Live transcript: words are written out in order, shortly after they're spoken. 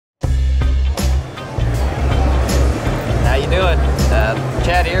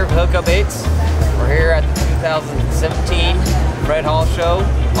Chad here with Hook Up Baits. We're here at the 2017 Fred Hall Show,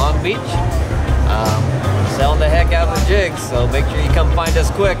 Long Beach. Selling the heck out of the jigs, so make sure you come find us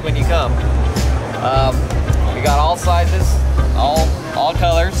quick when you come. We got all sizes, all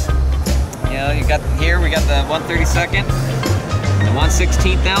colors. You know, you got here, we got the 1/32, the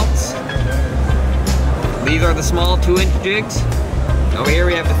 1/16 ounce. These are the small 2-inch jigs. Over here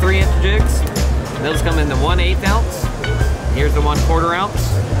we have the 3-inch jigs. Those come in the 1/8 ounce. Here's the 1/4 ounce.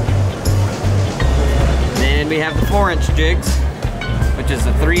 Then we have the 4-inch jigs, which is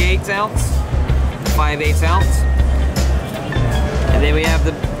the 3/8 ounce, 5/8 ounce. And then we have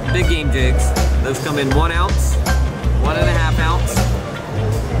the big game jigs. Those come in 1 ounce, 1.5 ounce.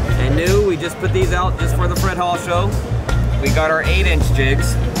 And new, we just put these out just for the Fred Hall Show. We got our 8-inch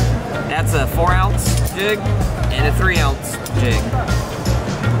jigs. That's a 4-ounce jig and a 3-ounce jig.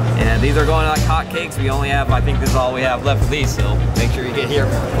 And these are going like hotcakes. We only have, I think this is all we have left of these, so make sure you get here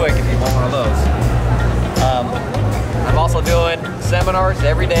quick if you want one of those. I'm also doing seminars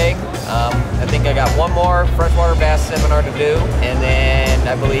every day. I think I got one more freshwater bass seminar to do, and then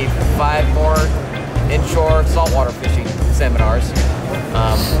I believe 5 more inshore saltwater fishing seminars.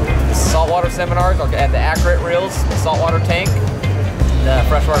 The saltwater seminars are at the Accurate Reels, the saltwater tank. The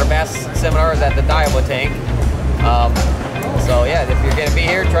freshwater bass seminar is at the Daiwa tank. So yeah, if you're gonna be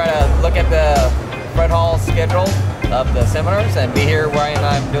here, try to look at the Fred Hall schedule of the seminars and be here when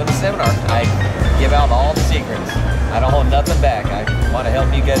I'm doing the seminar. I give out all the secrets. I don't hold nothing back. I want to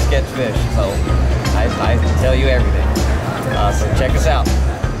help you guys catch fish, so I tell you everything. So check us out.